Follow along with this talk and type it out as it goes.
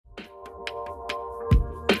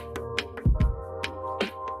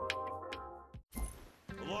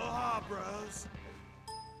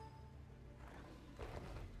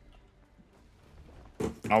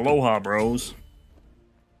Aloha, bros.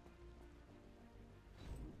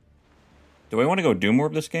 Do I want to go Doom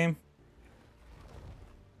Orb this game?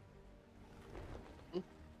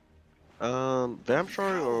 Vamp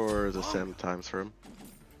Shard or the Sim times for him?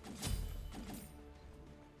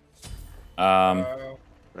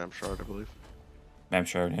 Vamp Shard, I believe. I'm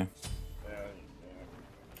sure, yeah.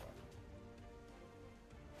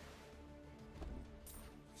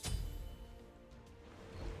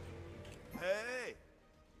 Hey!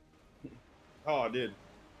 Oh, I did.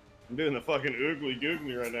 I'm doing the fucking oogly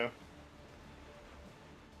googly right now.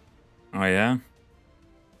 Oh, yeah?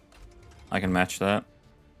 I can match that.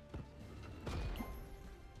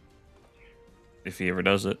 If he ever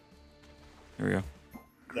does it. Here we go.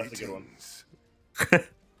 That's a good one.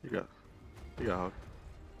 You got Hog.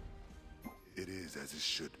 It is as it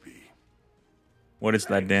should be. What is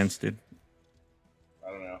that dance, dude?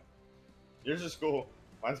 I don't know. Yours is cool.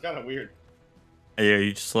 Mine's kind of weird. Yeah,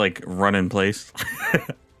 you just like run in place.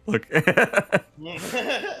 Look.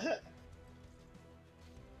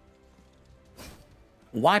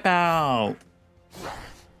 Wipe out!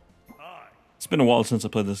 It's been a while since I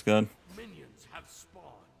played this gun. Minions have spawned.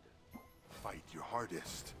 Fight your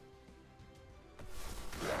hardest.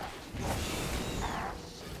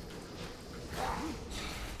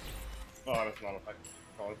 Oh, that's not effective.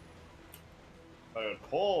 I would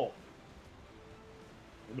pull.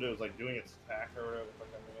 But it was like doing its attack or whatever the fuck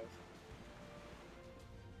that thing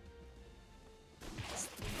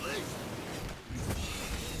is.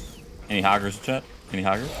 Any hoggers, chat? Any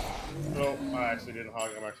hoggers? No, I actually didn't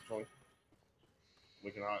hog. I'm actually trolling.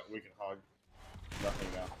 We can hog. We can hog. Nothing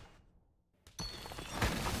now.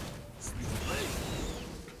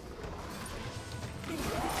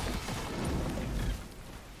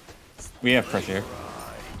 We have fresh air.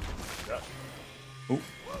 Yep. Ooh.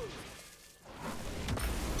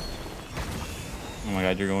 Oh my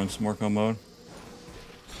god, you're going Smorko mode.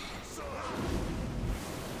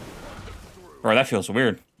 Bro, that feels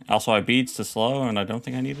weird. Also, I beats to slow, and I don't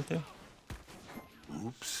think I needed to.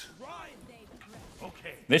 Oops.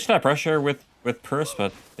 Okay. They should have pressure with Purse,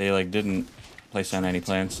 but they like didn't place down any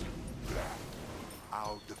plans.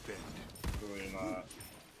 I'll defend. Really not.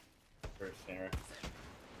 First hammer.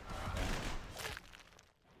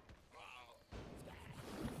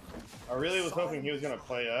 I really was hoping he was gonna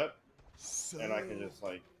play up, and I could just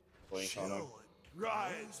like blink on him.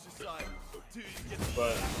 Right, it's just like, dude, you get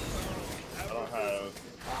But I don't have.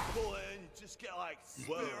 pull in, you just get like spit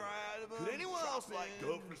right out of him. Could anyone else like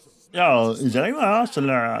go for some? Yo, is anyone else in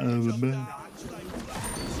there? You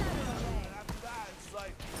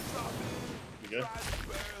good?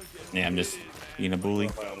 Yeah, I'm just being a bully.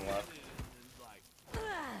 Play on the left.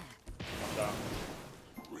 Stop.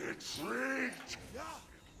 Retreat!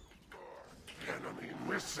 Enemy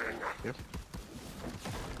missing. Yep.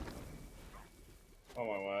 Oh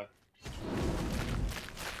my way.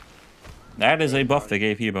 That is a buff they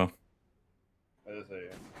gave Hebo. That is a.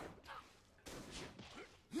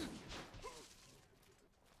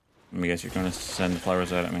 Let me guess, you're going to send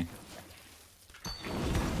flowers out at me.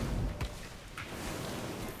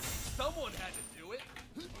 Someone had to do it.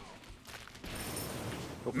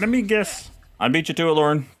 Let me guess. I beat you to it,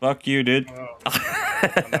 Lauren. Fuck you, dude. Oh. I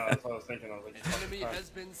know, that's what I was thinking. I was like, Enemy has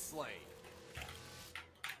been slain.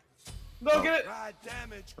 no, get it! Right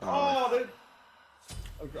damage. Oh, dude.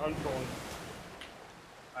 I'm trolling.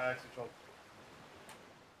 I actually trolled.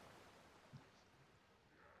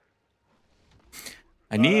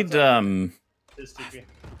 I need It's TP.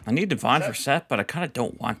 I need Divine for set, but I kind of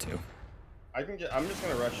don't want to. I can get. I'm just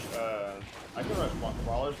gonna rush. I can rush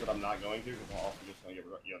brawlers, but I'm not going to because I'm also just gonna get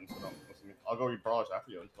Yoden. So don't listen to me. I'll go read brawlers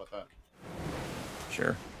after Yoden. How about that?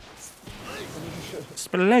 Sure.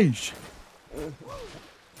 Splash.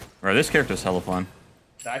 Bro, this character's hella fun.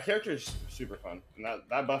 That character is super fun, and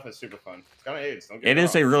that buff is super fun. It's kind of AIDS. Don't get It me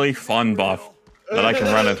is a wrong. really fun buff that I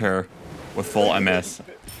can run at her with full MS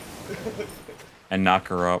and knock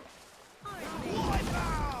her up.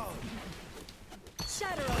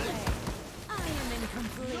 Shatter away. I am in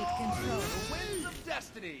complete control. The winds of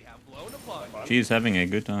destiny have blown upon. She's having a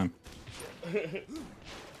good time.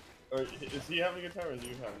 Or is he having a good time, or is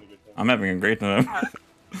you having a good time? I'm having a great time. That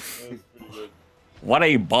was pretty good. What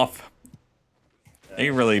a buff. They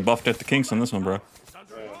really buffed at the kinks on this one, bro. Yeah,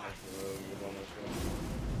 that's a really good one, this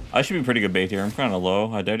one. I should be pretty good bait here. I'm kind of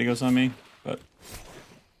low. I doubt he goes on me, but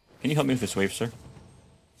can you help me with this wave, sir?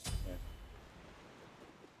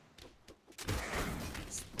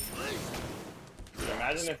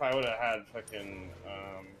 Imagine if I would have had fucking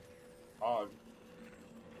Hog.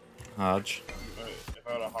 Hodge. If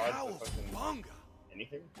I would have Hog the fucking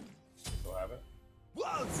anything, still have it.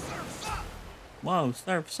 Whoa, surf's up! Whoa,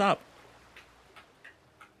 surf's up.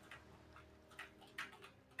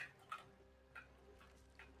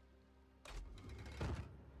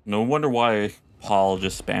 No wonder why Paul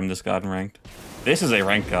just spammed this god in ranked. This is a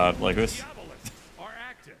ranked god, like this.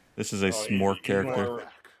 This is a smork character.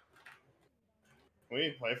 Can we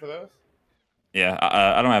play for those? Yeah,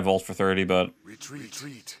 I don't have ult for 30, but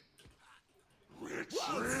Retreat.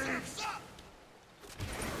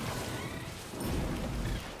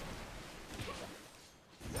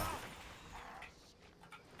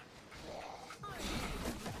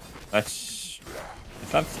 that's.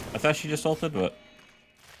 I thought she just ulted, but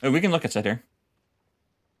hey, we can look at set here.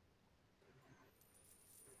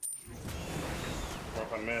 Or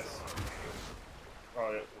if I miss.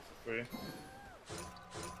 Oh, yeah, this is 3.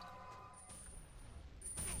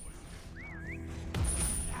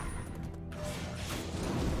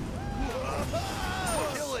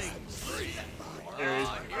 Aries,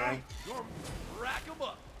 okay. Rack 'em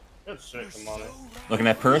up. Good shit, come on. Looking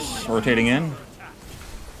at purse, rotating in.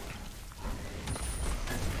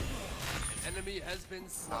 Enemy has been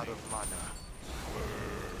Out of mana.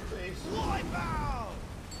 Wipe out.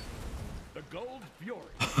 The gold fury.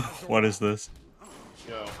 What is this?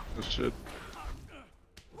 Yo. Oh shit.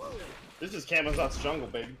 This is Camazot's jungle,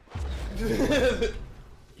 baby.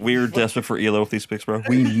 We're desperate for elo with these picks, bro.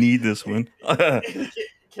 We need this one.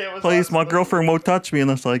 Camazot's Please, my jungle. girlfriend won't touch me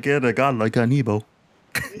unless I get a god like Anibo.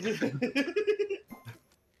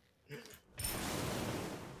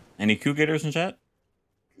 Any coup gators in chat?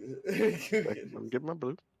 I'm getting my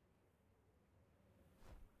blue.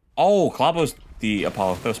 Oh, Clabo's the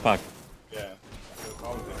Apollo. That was Pac. Yeah.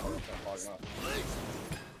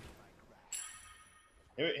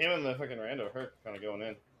 Him and the fucking rando hurt kind of going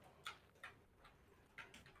in.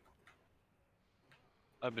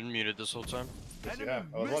 I've been muted this whole time. Yes, you have.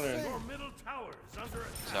 I was wondering. Your middle tower is under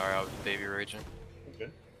attack. Sorry, I was baby raging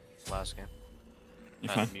Okay. last game.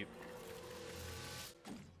 You're I had fine. to mute.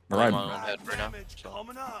 We're I'm riding. on my own head right now. Damage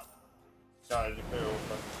coming up. God, I just clear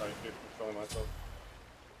over. Sorry, keep controlling myself.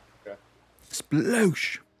 Okay.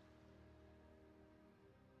 Sploosh.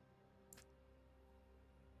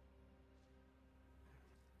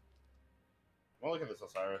 Well, look at this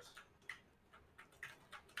Osiris.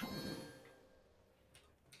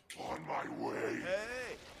 On my way.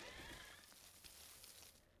 Hey.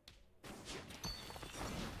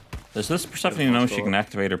 Does this Persephone know she can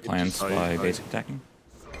activate her plans by basic attacking?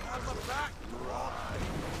 Have a back.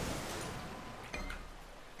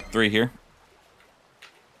 3 here.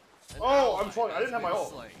 Oh, I'm trolling. I didn't have my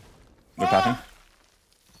ult. They're tapping.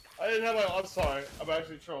 I didn't have my ult. I'm sorry. I'm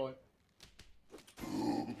actually trolling.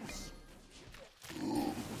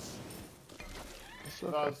 I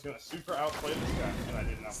thought I was gonna super outplay this guy, and I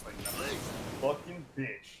didn't outplay him. Fucking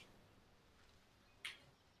bitch.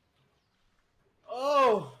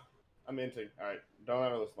 Oh! I'm inting. Alright, don't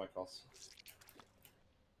ever listen to my calls.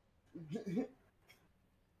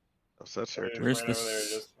 Oh, so that's your turn. Where's Ran this? over there and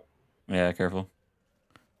just- Yeah, careful.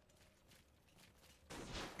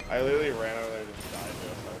 I literally ran over there and just died.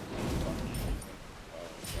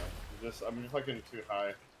 Dude. I'm just fucking too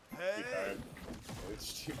high. Too Hey. tired.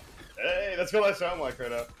 It's too... Hey, that's what I sound like right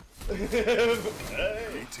now. Hey.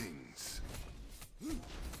 Greetings.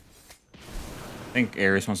 I think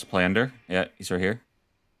Ares wants to play under. Yeah, he's right here.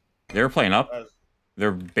 They were playing up.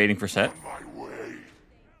 They're baiting for set. On my way.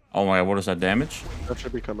 Oh my god, what is that damage? That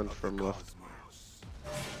should be coming from left.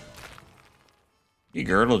 He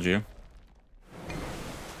girdled you.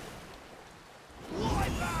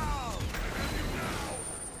 Wipe out.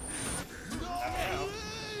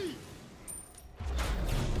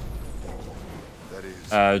 That is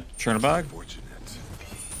Chernobog? fortunate.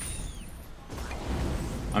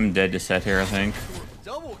 I'm dead to set here, I think.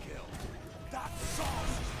 Double kill. That's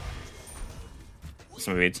sauce.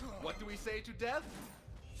 Some beats. What do we say to death?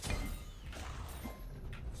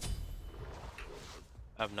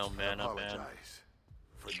 I have no mana, man. Apologize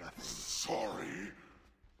for nothing. Sorry.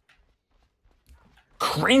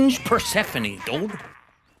 Cringe Persephone, dude.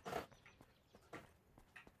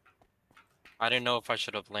 I didn't know if I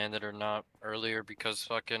should have landed or not earlier because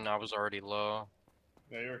fucking I was already low.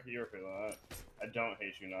 No, you're feeling that. I don't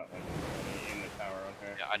hate you not like in the tower on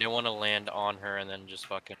her. Yeah, I didn't want to land on her and then just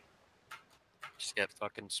get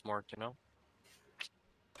fucking smorked, you know?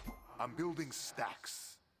 I'm building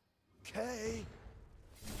stacks. Okay.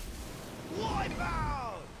 Wipe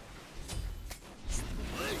out.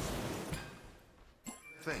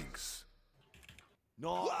 Thanks.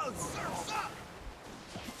 No. Whoa, surf's up.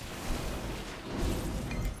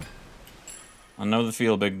 I know the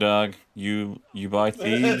feel, big dog. You buy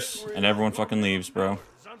thieves, and everyone fucking leaves, bro.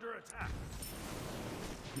 Is under attack.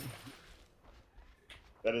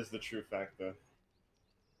 That is the true fact, though.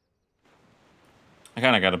 I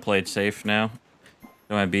kind of got to play it safe now.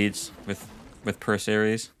 Do my beads with per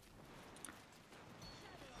series.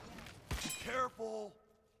 Careful.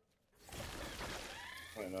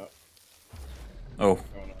 Why not? Oh,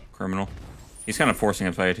 Oh no. criminal. He's kind of forcing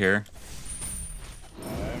a fight here.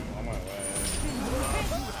 I'm on my way.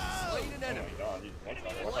 Slain an Oh enemy. my god, he's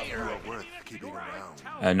one-shot. You are worth keeping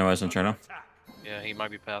around. No, as Inferno. Yeah, he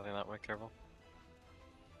might be pathing that way. Careful.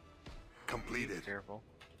 Completed. Careful.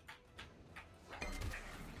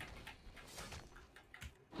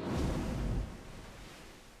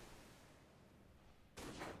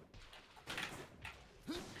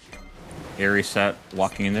 Airy set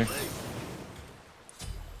walking in there.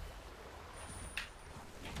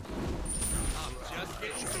 Just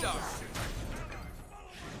getting started.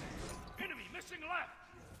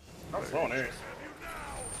 I'm throwing Ares.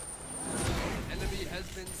 Enemy has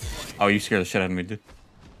been slain. Oh, you scared the shit out of me, dude.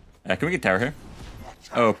 Can we get tower here?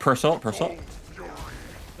 Oh, Persalt, Persalt.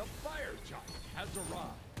 The fire giant has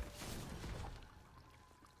arrived.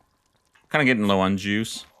 Kind of getting low on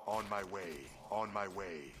juice. On my way. On my way.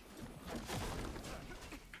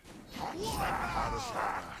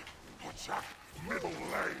 Attack middle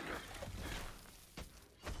lane.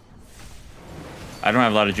 I don't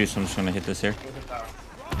have a lot of juice, so I'm just gonna hit this here.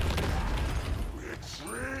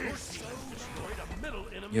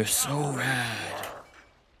 You're so rad.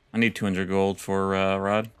 I need 200 gold for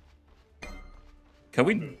Rod. Can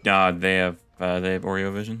we? They have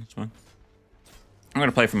Oreo vision. That's fine. I'm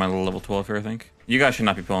gonna play for my little level 12 here. I think you guys should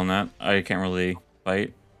not be pulling that. I can't really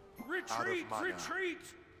fight. Retreat, retreat.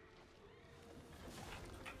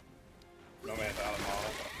 No man's out of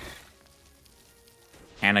model.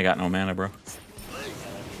 And I got no mana, bro. I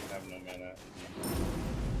have no mana.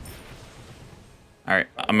 All right,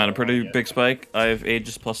 I'm at a pretty big spike. I have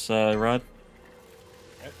Aegis plus Rod.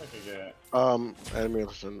 I guess I could get Enemy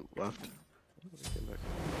Wilson left.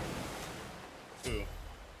 two.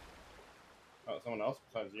 Oh, someone else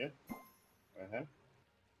besides you? Go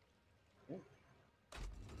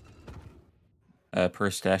ahead.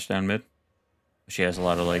 Per stash down mid. She has a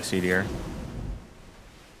lot of like CDR.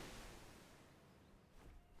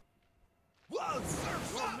 Whoa,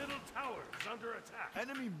 surf's up. Middle tower is under attack.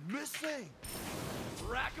 Enemy missing.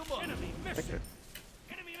 Rack 'em up. Enemy missing.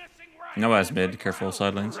 Enemy missing right. No as mid. Careful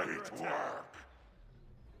side lanes.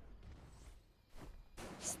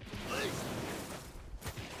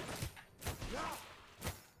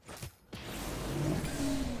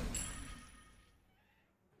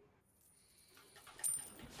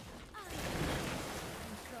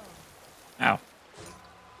 Ow.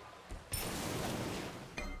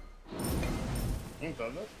 Who's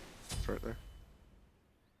done this? It's right there.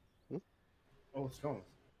 Oh, it's going.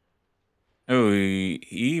 Oh,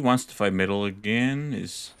 he wants to fight middle again.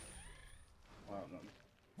 Is Wow, no.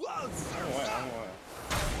 Whoa, I'm surf's away, I'm away.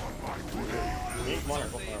 Come on,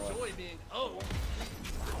 both my way. enjoy being owned.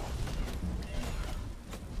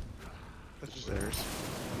 That's just theirs.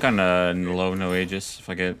 kind of low no Aegis if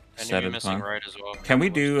I get set Enemy at the missing time. right as well. Can we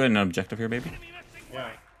do an objective here, baby? Yeah.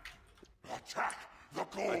 Attack the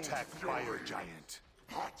gold. Attack fire giant.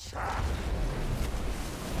 Attack.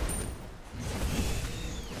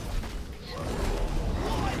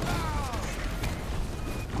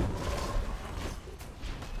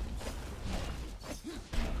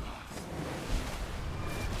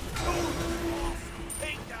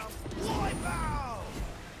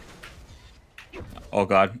 Oh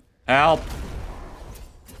god. Help!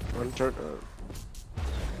 One turn.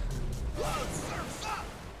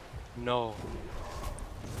 No.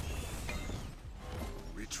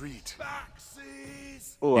 Retreat.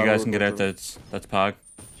 Backsies. Oh, You I guys will can go get out. through. That's Pog.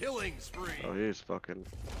 Killing spree. Oh, he's fucking.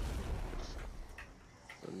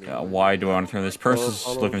 Why do I want to turn this? Purse is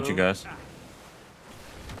Follow looking at you them. guys.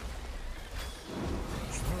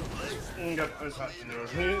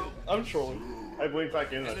 I'm trolling. I blinked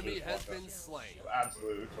back in. Enemy has been slain.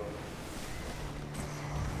 Absolutely trolling.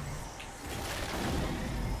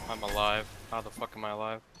 I'm alive. How the fuck am I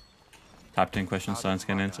alive? Top 10 questions science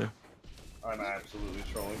can answer. I'm absolutely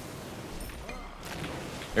trolling.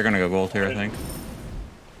 They're gonna go gold here, I think.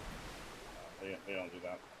 They don't do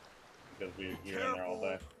that. Because we're in there all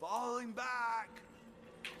day. Falling back.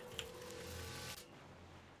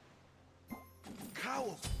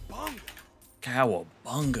 Cowabunga.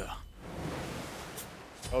 Cowabunga.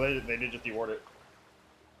 Oh, they did just deward it.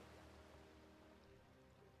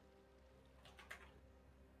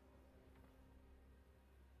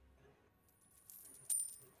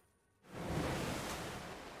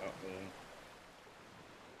 Oh,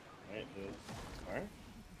 right, alright.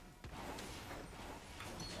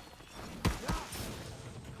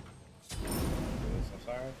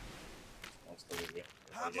 wants the Wee Wee.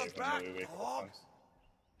 I Have gave my him back, the Wee Wee a couple dog. times.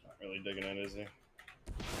 Not really digging it, is he?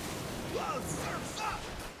 Whoa, surf's up.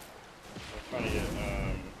 I'm trying to get,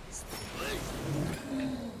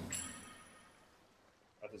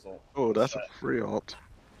 that's his ult. Oh, that's a free ult.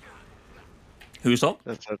 Who's up?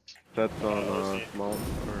 That's on small or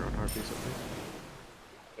on RP something.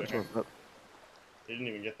 Which one? Oh, He didn't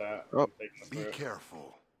even get that. Oh. I'm taking the Be fruit.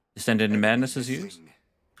 careful. Descend into Enemy Madness is used? missing.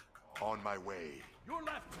 On my way. Your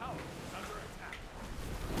left tower is under attack.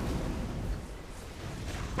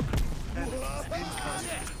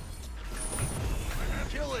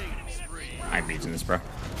 Killing spree. I'm beating this, bro.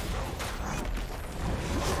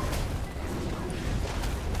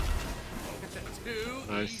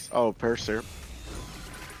 nice. Oh, Parasir.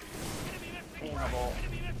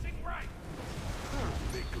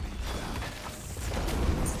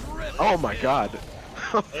 Oh my god.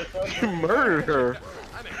 You murdered her.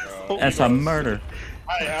 That's a murder.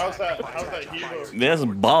 Hi, how's that hero? There's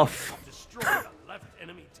buff. Destroy the left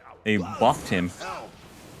enemy tower. They buffed him.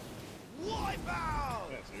 Wipe out.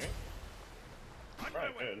 Yeah, see me?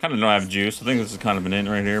 Right, good. Kind of don't have juice. I think this is kind of an int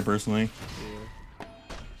right here, personally.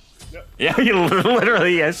 Yep. Yeah, you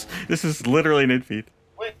literally, yes. This is literally an int feed.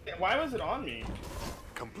 Wait, why was it on me?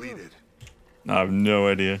 Completed. I have no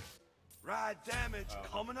idea. Ride damage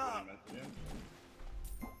coming up. You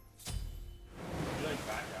like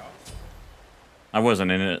back out? I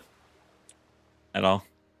wasn't in it at all.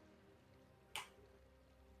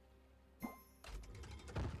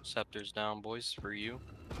 Scepter's down, boys, for you.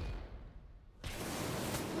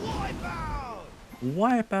 Wipe out.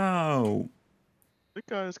 Wipe out. This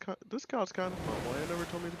guy's kind of fun. Why you never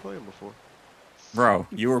told me to play him before? Bro,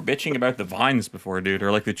 you were bitching about the vines before, dude,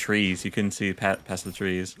 or like the trees. You couldn't see past the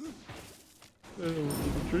trees. The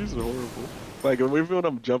trees are horrible. Like when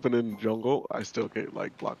I'm jumping in the jungle, I still get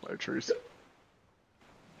like blocked by trees.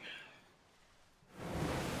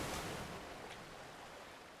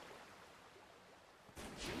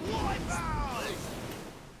 Wipe out.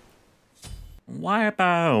 Wipe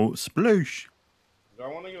out. Sploosh. Do I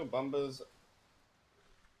want to go Bumba's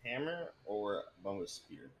hammer or Bumba's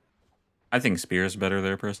spear? I think Spear's better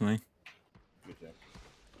there, personally. Me too.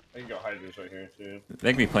 I can go Hi-Rez right here too.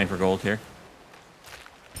 They could be playing for gold here.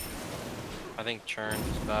 I think Churn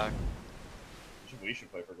is back. We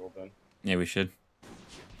should play for gold then. Yeah, we should.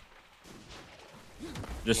 I'm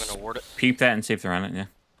Just gonna ward it. peep that and see if they're on it, yeah.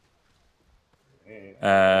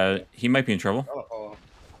 Hey, He might be in trouble. I'll follow.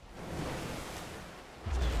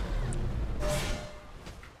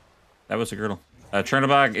 That was a girdle.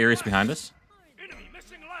 Chernobog, Ares behind us. Enemy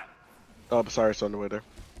missing left. Oh, sorry, it's on the way there.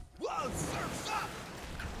 Whoa, surf's up.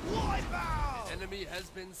 Wipe out. Enemy has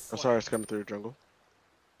been I'm sorry, it's coming through the jungle.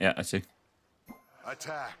 Yeah, I see.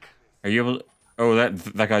 Attack. Are you able to... Oh,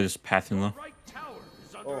 that guy just pathed him low. Right tower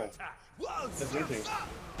is under attack. Whoa, That's surf's anything. up.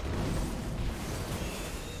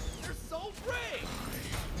 They're so brave.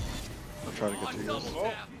 I'm trying to get to you.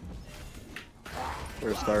 Oh,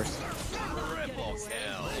 Where's stars? Triple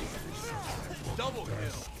kill. Double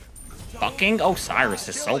kill. Fucking Osiris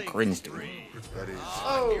is so cringe, dude. That is.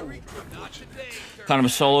 oh, Kind of a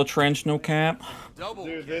solo trench, no cap. Double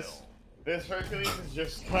dude, this Hercules is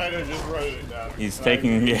just kind of just running it down. He's I'm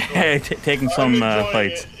taking, enjoying yeah, taking some enjoying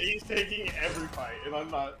fights. it. He's taking every fight, and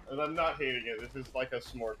I'm not hating it. This is like a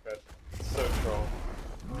smork pit. It's so troll.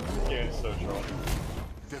 This game is so troll.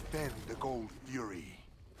 Defend the gold fury.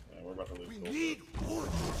 Yeah, we're about to lose gold. need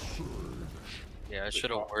warriors. Yeah, I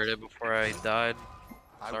should have worded before I died.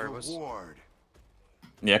 I Sorry, will was ward.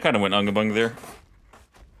 Yeah, I kind of went ungabung there.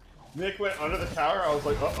 Nick went under the tower. I was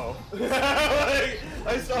like, uh-oh. Like,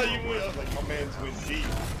 I saw you win. I was like, my man's win deep.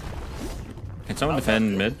 Can someone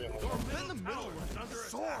defend mid? In the middle is under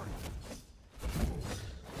attack.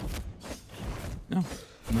 No.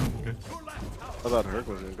 No. Okay. Your left tower. I thought Herc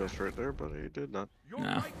was gonna go straight there, but he did not. Your No.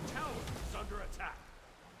 right tower is under attack.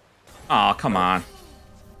 Aw, come on.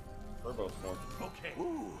 We're both more. Okay.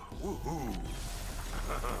 Ooh, ooh, ooh.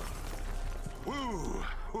 Woo.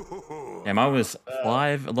 Yeah, mine was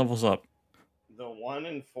 5 levels up. The 1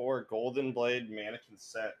 and 4 Golden Blade mannequin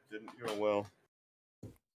set didn't go well.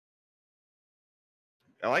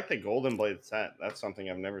 I like the Golden Blade set. That's something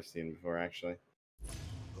I've never seen before, actually.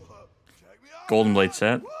 Golden Blade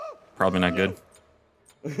set. Probably not good.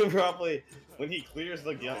 Probably when he clears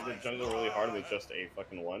the jungle really hard with just a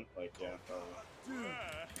fucking 1. Like, yeah, probably.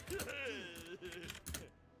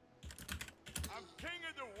 I'm king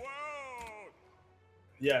of the world.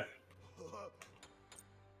 Yeah,